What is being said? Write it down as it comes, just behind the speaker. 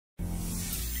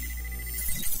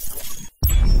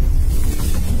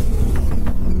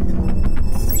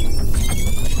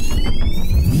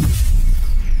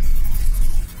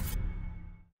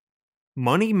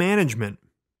Money management.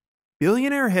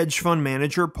 Billionaire hedge fund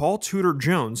manager Paul Tudor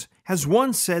Jones has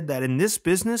once said that in this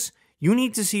business, you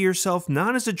need to see yourself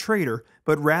not as a trader,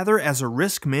 but rather as a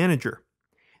risk manager.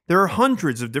 There are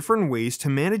hundreds of different ways to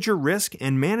manage your risk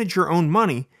and manage your own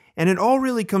money, and it all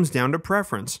really comes down to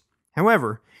preference.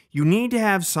 However, you need to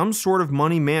have some sort of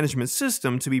money management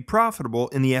system to be profitable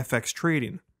in the FX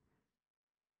trading.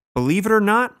 Believe it or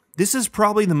not, this is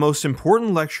probably the most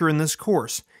important lecture in this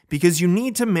course because you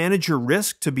need to manage your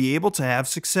risk to be able to have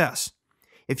success.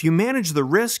 If you manage the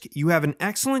risk, you have an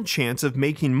excellent chance of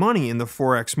making money in the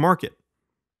Forex market.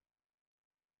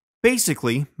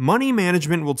 Basically, money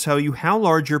management will tell you how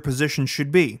large your position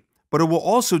should be, but it will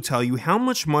also tell you how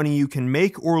much money you can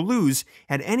make or lose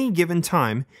at any given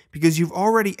time because you've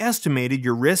already estimated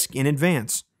your risk in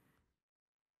advance.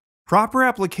 Proper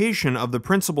application of the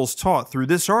principles taught through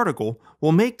this article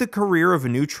will make the career of a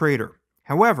new trader.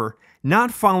 However,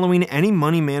 not following any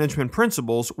money management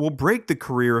principles will break the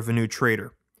career of a new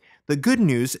trader. The good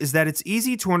news is that it's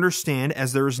easy to understand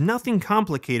as there is nothing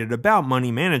complicated about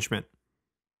money management.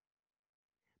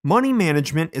 Money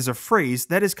management is a phrase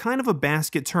that is kind of a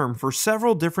basket term for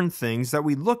several different things that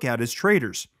we look at as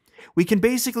traders. We can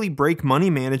basically break money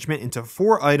management into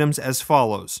 4 items as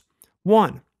follows.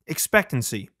 1.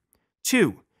 Expectancy.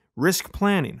 2. Risk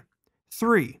planning.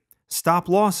 3. Stop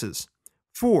losses.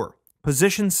 4.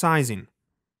 Position sizing.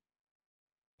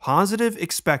 Positive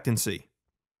expectancy.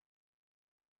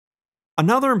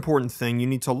 Another important thing you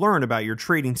need to learn about your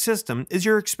trading system is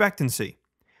your expectancy.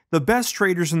 The best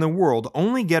traders in the world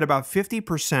only get about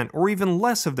 50% or even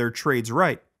less of their trades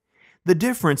right. The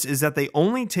difference is that they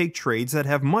only take trades that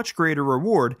have much greater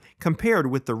reward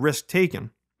compared with the risk taken.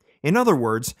 In other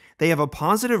words, they have a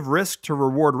positive risk to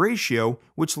reward ratio,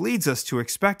 which leads us to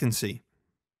expectancy.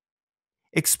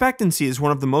 Expectancy is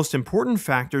one of the most important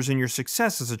factors in your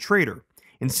success as a trader.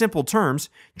 In simple terms,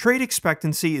 trade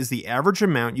expectancy is the average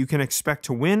amount you can expect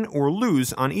to win or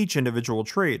lose on each individual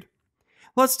trade.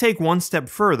 Let's take one step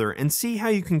further and see how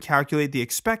you can calculate the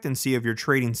expectancy of your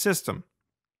trading system.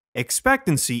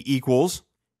 Expectancy equals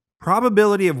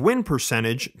probability of win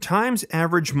percentage times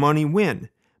average money win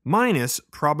minus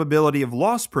probability of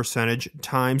loss percentage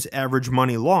times average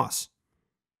money loss.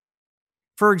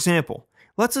 For example,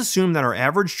 let's assume that our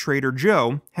average trader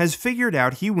Joe has figured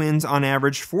out he wins on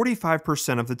average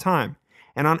 45% of the time,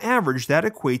 and on average that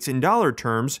equates in dollar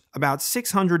terms about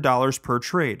 $600 per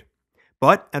trade.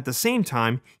 But at the same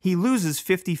time, he loses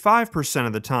 55%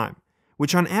 of the time,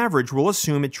 which on average we'll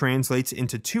assume it translates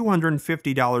into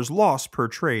 $250 loss per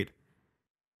trade.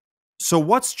 So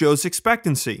what's Joe's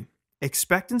expectancy?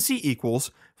 Expectancy equals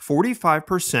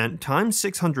 45% times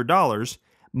 $600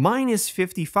 minus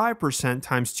 55%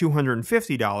 times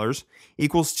 $250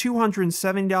 equals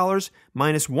 $270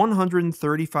 minus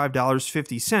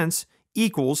 $135.50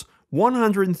 equals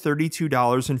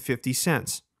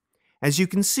 $132.50. As you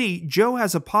can see, Joe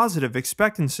has a positive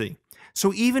expectancy.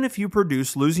 So even if you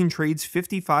produce losing trades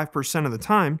 55% of the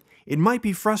time, it might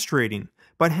be frustrating,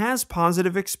 but has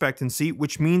positive expectancy,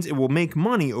 which means it will make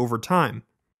money over time.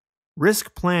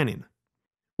 Risk planning.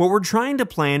 What we're trying to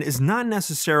plan is not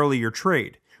necessarily your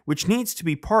trade, which needs to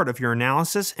be part of your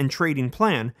analysis and trading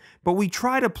plan, but we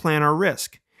try to plan our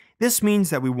risk. This means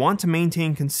that we want to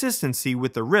maintain consistency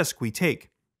with the risk we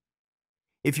take.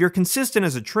 If you're consistent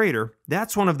as a trader,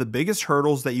 that's one of the biggest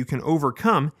hurdles that you can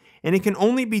overcome, and it can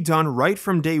only be done right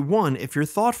from day one if you're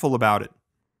thoughtful about it.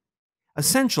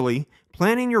 Essentially,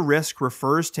 planning your risk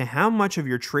refers to how much of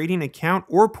your trading account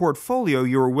or portfolio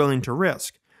you are willing to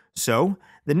risk. So,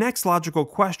 the next logical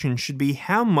question should be,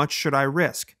 how much should I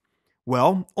risk?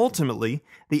 Well, ultimately,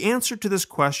 the answer to this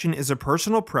question is a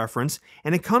personal preference,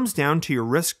 and it comes down to your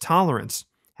risk tolerance.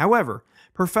 However,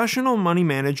 professional money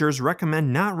managers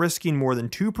recommend not risking more than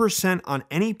 2% on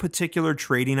any particular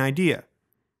trading idea.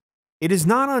 It is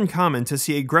not uncommon to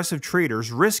see aggressive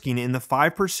traders risking in the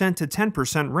 5% to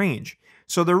 10% range,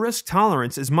 so their risk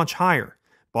tolerance is much higher.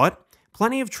 But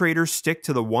plenty of traders stick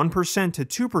to the 1%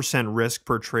 to 2% risk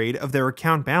per trade of their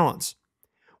account balance.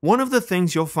 One of the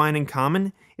things you'll find in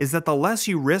common is that the less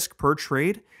you risk per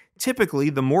trade, typically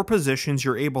the more positions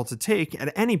you're able to take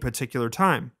at any particular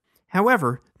time.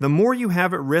 However, the more you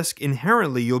have at risk,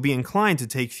 inherently you'll be inclined to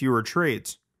take fewer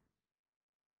trades.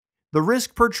 The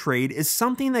risk per trade is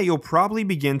something that you'll probably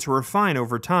begin to refine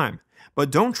over time,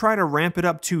 but don't try to ramp it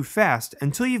up too fast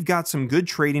until you've got some good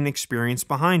trading experience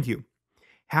behind you.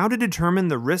 How to determine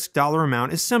the risk dollar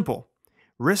amount is simple.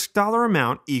 Risk dollar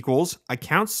amount equals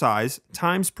account size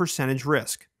times percentage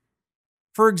risk.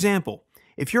 For example,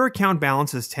 if your account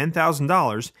balance is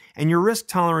 $10,000 and your risk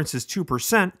tolerance is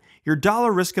 2%, your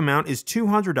dollar risk amount is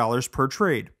 $200 per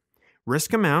trade.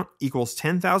 Risk amount equals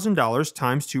 $10,000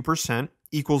 times 2%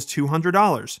 equals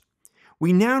 $200.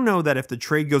 We now know that if the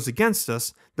trade goes against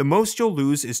us, the most you'll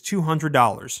lose is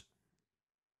 $200.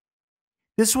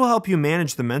 This will help you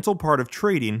manage the mental part of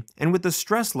trading and with the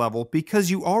stress level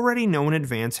because you already know in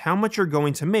advance how much you're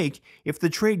going to make if the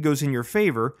trade goes in your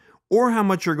favor or how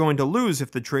much you're going to lose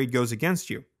if the trade goes against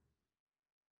you.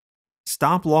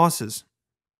 Stop losses.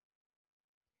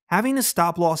 Having a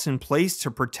stop loss in place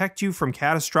to protect you from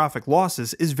catastrophic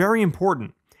losses is very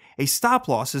important. A stop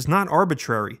loss is not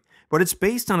arbitrary, but it's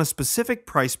based on a specific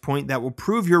price point that will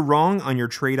prove you're wrong on your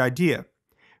trade idea.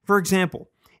 For example,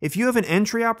 if you have an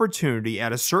entry opportunity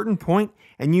at a certain point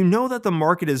and you know that the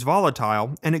market is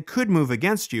volatile and it could move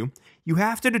against you, you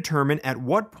have to determine at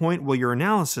what point will your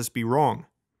analysis be wrong.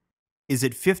 Is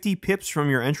it 50 pips from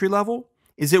your entry level?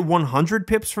 Is it 100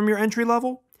 pips from your entry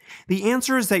level? The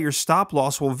answer is that your stop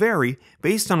loss will vary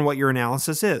based on what your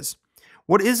analysis is.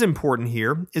 What is important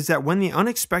here is that when the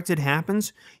unexpected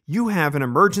happens, you have an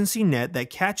emergency net that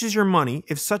catches your money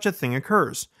if such a thing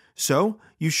occurs. So,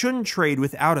 you shouldn't trade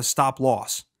without a stop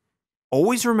loss.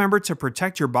 Always remember to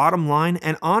protect your bottom line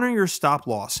and honor your stop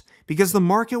loss because the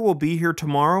market will be here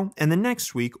tomorrow and the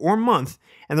next week or month,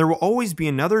 and there will always be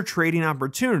another trading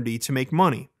opportunity to make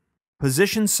money.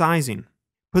 Position sizing.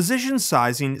 Position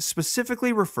sizing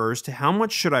specifically refers to how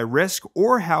much should I risk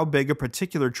or how big a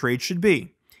particular trade should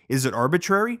be. Is it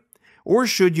arbitrary? Or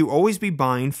should you always be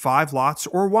buying 5 lots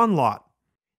or 1 lot?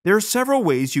 There are several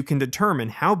ways you can determine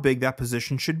how big that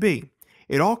position should be.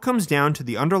 It all comes down to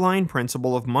the underlying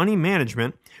principle of money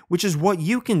management, which is what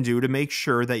you can do to make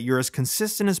sure that you're as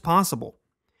consistent as possible.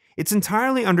 It's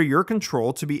entirely under your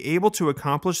control to be able to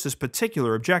accomplish this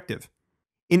particular objective.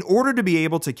 In order to be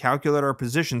able to calculate our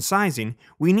position sizing,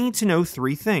 we need to know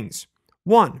 3 things.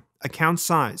 1. Account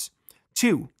size.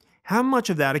 2. How much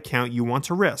of that account you want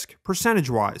to risk,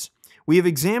 percentage-wise. We have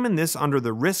examined this under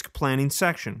the risk planning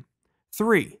section.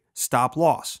 3. Stop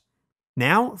loss.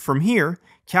 Now, from here,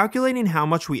 calculating how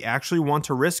much we actually want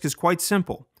to risk is quite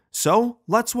simple. So,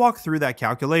 let's walk through that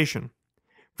calculation.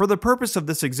 For the purpose of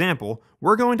this example,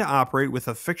 we're going to operate with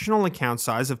a fictional account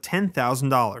size of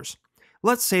 $10,000.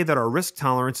 Let's say that our risk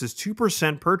tolerance is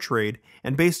 2% per trade,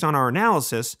 and based on our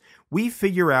analysis, we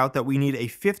figure out that we need a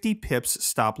 50 pips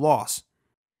stop loss.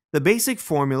 The basic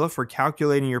formula for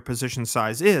calculating your position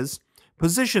size is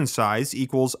position size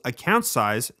equals account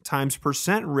size times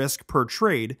percent risk per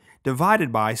trade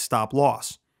divided by stop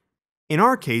loss. In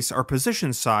our case, our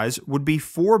position size would be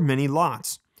 4 mini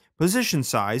lots. Position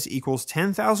size equals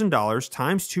 $10,000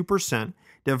 times 2%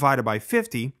 divided by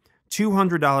 50.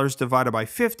 $200 divided by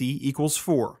 50 equals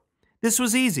 4. This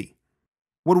was easy.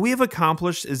 What we have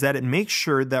accomplished is that it makes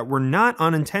sure that we're not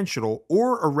unintentional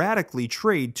or erratically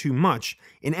trade too much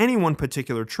in any one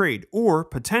particular trade, or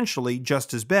potentially,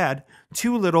 just as bad,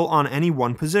 too little on any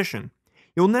one position.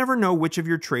 You'll never know which of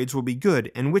your trades will be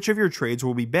good and which of your trades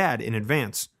will be bad in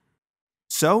advance.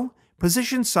 So,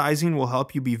 position sizing will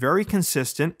help you be very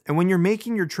consistent, and when you're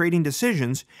making your trading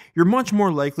decisions, you're much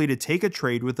more likely to take a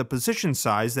trade with a position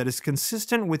size that is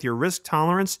consistent with your risk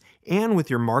tolerance and with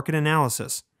your market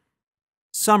analysis.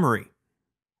 Summary.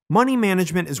 Money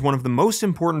management is one of the most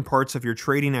important parts of your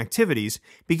trading activities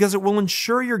because it will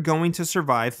ensure you're going to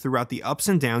survive throughout the ups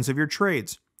and downs of your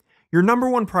trades. Your number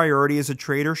one priority as a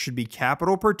trader should be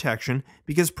capital protection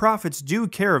because profits do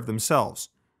care of themselves.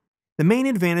 The main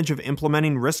advantage of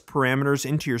implementing risk parameters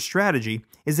into your strategy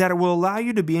is that it will allow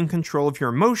you to be in control of your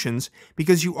emotions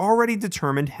because you already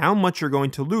determined how much you're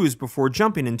going to lose before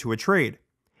jumping into a trade.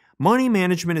 Money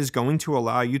management is going to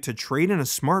allow you to trade in a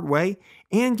smart way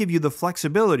and give you the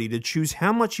flexibility to choose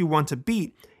how much you want to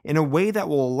beat in a way that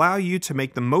will allow you to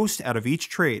make the most out of each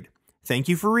trade. Thank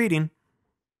you for reading.